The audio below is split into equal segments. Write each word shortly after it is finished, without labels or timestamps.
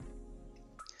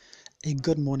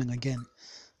Good morning again.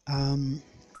 Um,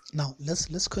 Now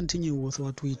let's continue with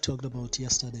what we talked about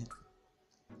yesterday.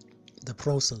 The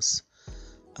process.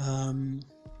 Um,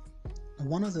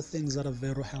 One of the things that are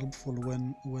very helpful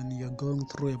when you're going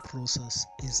through a process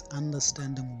is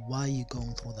understanding why you're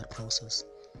going through that process.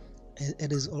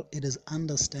 It is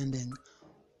understanding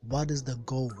what is the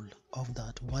goal of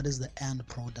that. What is the end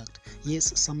product?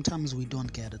 Yes, sometimes we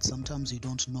don't get it. Sometimes you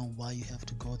don't know why you have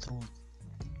to go through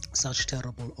such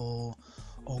terrible or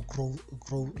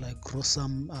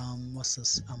gruesome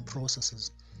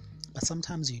processes, but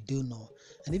sometimes you do know.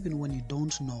 And even when you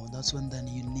don't know, that's when then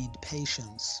you need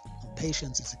patience. And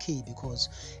patience is key, because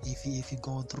if you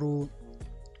go through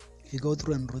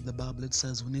and read the Bible, it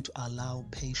says we need to allow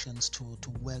patience to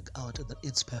work out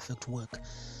its perfect work.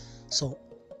 So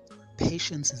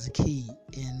patience is key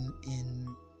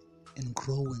in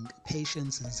growing.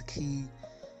 Patience is key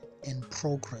in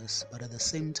progress, but at the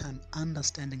same time,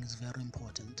 understanding is very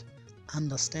important.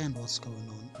 Understand what's going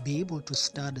on, be able to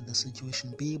study the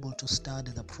situation, be able to study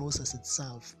the process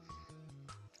itself,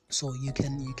 so you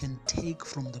can take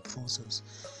from the process.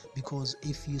 Because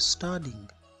if you're studying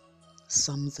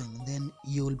something, then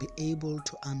you'll be able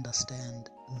to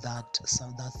understand that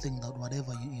thing, that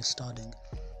whatever you're studying.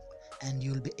 And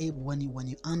you'll be able, when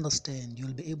you understand,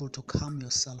 you'll be able to calm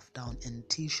yourself down and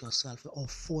teach yourself or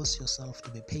force yourself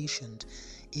to be patient.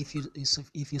 If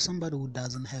you're somebody who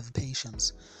doesn't have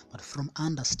patience, but from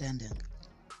understanding,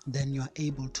 then you are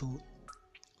able to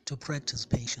practice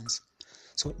patience.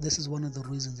 So this is one of the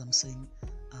reasons I'm saying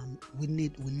we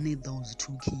need those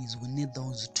two keys. We need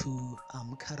those two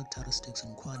characteristics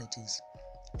and qualities.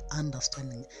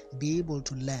 Understanding, be able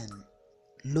to learn,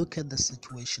 look at the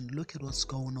situation, look at what's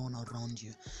going on around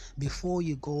you before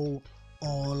you go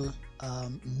all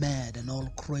mad and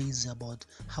all crazy about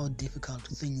how difficult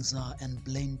things are and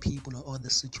blame people or the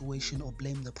situation or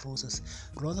blame the process.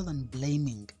 Rather than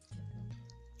blaming,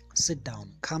 sit down,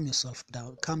 calm yourself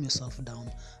down,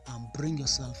 bring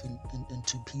yourself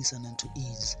into peace and into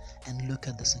ease, and look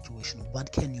at the situation.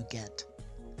 What can you get?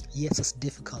 Yes, it's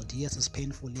difficult, yes, it's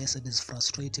painful, yes, it is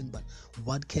frustrating, but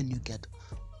what can you get?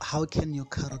 How can your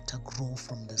character grow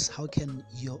from this? How can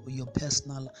your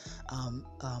personal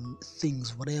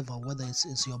things, whether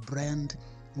it's your brand,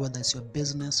 whether it's your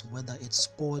business, whether it's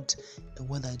sport,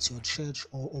 whether it's your church,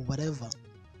 or whatever,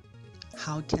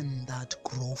 how can that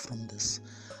grow from this?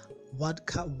 What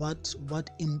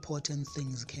important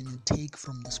things can you take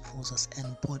from this process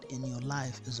and put in your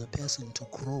life as a person to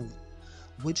grow?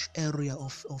 Which area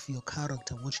of your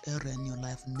character, which area in your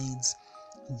life needs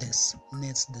this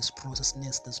process,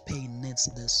 needs this pain, needs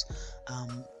this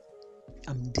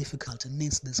difficult, and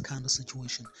needs this kind of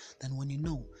situation? Then when you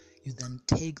know, you then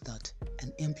take that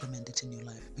and implement it in your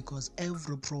life. Because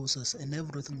every process and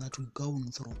everything that we're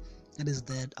going through, it is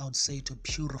there, I would say, to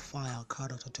purify our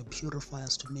character, to purify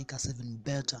us, to make us even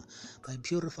better. By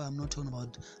purify, I'm not talking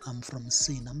about from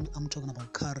sin. I'm talking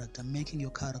about character, making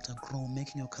your character grow,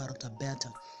 making your character better.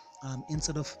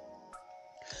 Instead of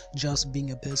just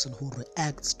being a person who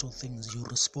reacts to things, you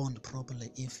respond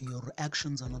properly. If your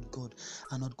reactions are not good,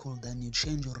 then you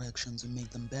change your reactions, you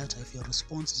make them better. If your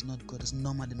response is not good, is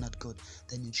normally not good,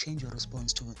 then you change your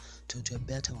response to a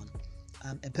better one.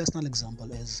 A personal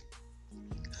example is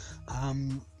a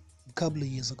couple of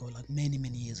years ago, like many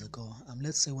years ago,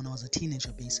 let's say when I was a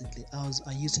teenager, basically,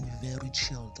 I used to be very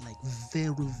chilled, like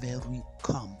very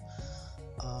calm.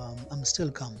 I'm still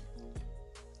calm.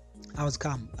 I was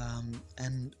calm,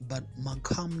 and but my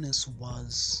calmness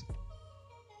was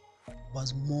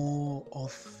more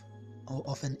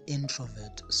of an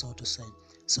introvert, so to say.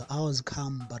 So I was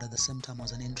calm, but at the same time I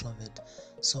was an introvert.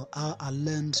 So I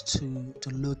learned to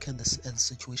look at the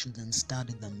situations and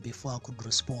study them before I could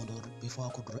respond or before I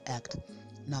could react.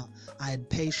 Now I had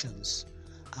patience,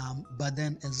 but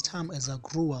then as I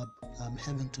grew up,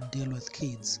 having to deal with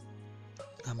kids,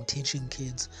 teaching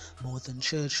kids both in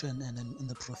church and in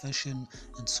the profession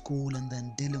and school, and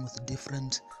then dealing with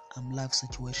different life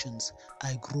situations,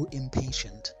 I grew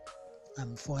impatient,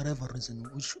 for whatever reason,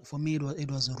 which for me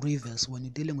it was a reverse. When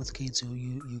you're dealing with kids,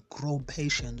 you grow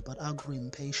patient, but I grew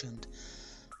impatient.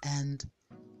 And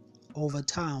over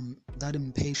time, that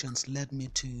impatience led me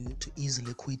to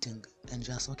easily quitting and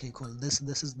just, okay, cool, this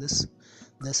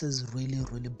is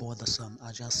really bothersome.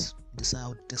 I just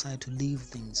decide to leave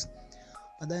things.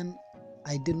 But then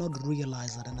I did not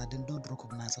realize that, and I did not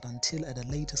recognize it until at a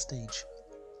later stage,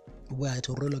 where I had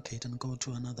to relocate and go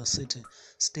to another city,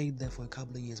 stayed there for a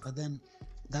couple of years. But then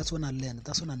that's when I learned,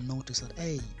 that's when I noticed that,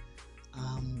 hey,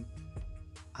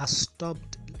 I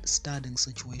stopped studying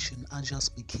situation. I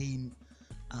just became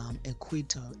a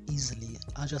quitter easily.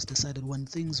 I just decided when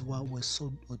things were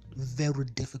so very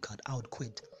difficult, I would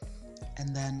quit.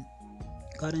 And then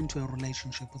got into a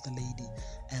relationship with a lady,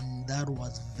 and that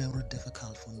was very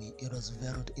difficult for me. It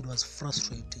was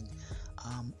frustrating.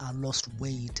 I lost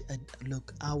weight.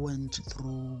 Look, I went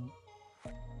through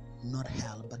not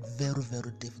hell, but very,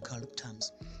 very difficult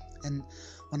times. And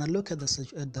when I look at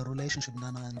the relationship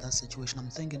now and that situation, I'm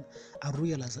thinking, I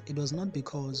realized that it was not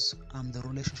because the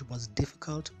relationship was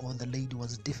difficult or the lady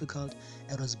was difficult.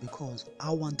 It was because I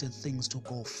wanted things to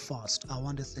go fast. I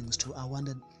wanted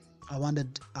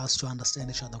us to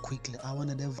understand each other quickly. I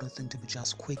wanted everything to be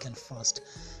just quick and fast,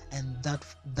 and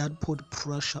that put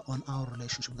pressure on our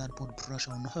relationship. That put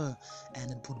pressure on her,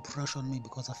 and it put pressure on me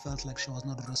because I felt like she was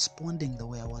not responding the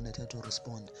way I wanted her to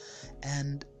respond.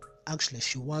 And actually,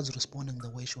 she was responding the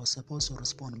way she was supposed to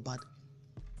respond, but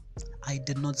I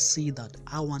did not see that.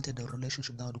 I wanted a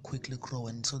relationship that would quickly grow,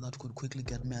 and so that could quickly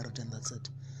get married, and that's it.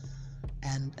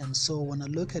 And so when I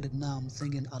look at it now, I'm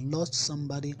thinking I lost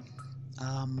somebody,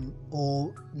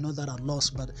 or not that I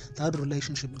lost, but that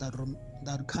relationship,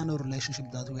 that kind of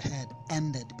relationship that we had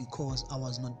ended because I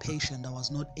was not patient. I was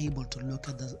not able to look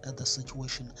at the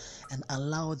situation and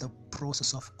allow the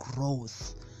process of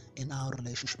growth in our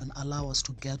relationship and allow us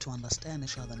to get to understand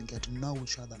each other and get to know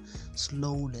each other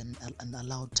slowly, and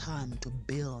allow time to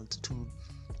build,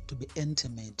 to be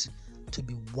intimate, to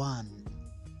be one,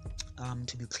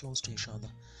 to be close to each other.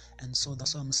 And so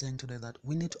that's what I'm saying today, that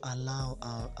we need to allow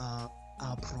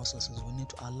our processes. We need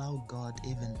to allow God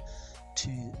even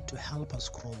to help us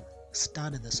grow.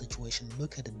 Study the situation,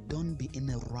 look at it. Don't be in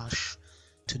a rush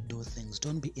to do things.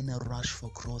 Don't be in a rush for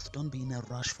growth. Don't be in a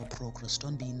rush for progress.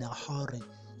 Don't be in a hurry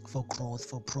for growth,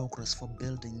 for progress, for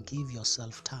building. Give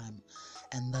yourself time,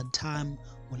 and that time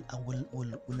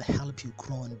will help you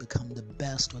grow and become the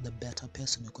best or the better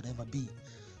person you could ever be.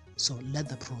 So let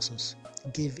the process,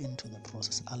 give into the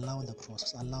process, allow the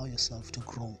process, allow yourself to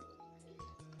grow.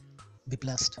 Be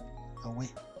blessed. Away.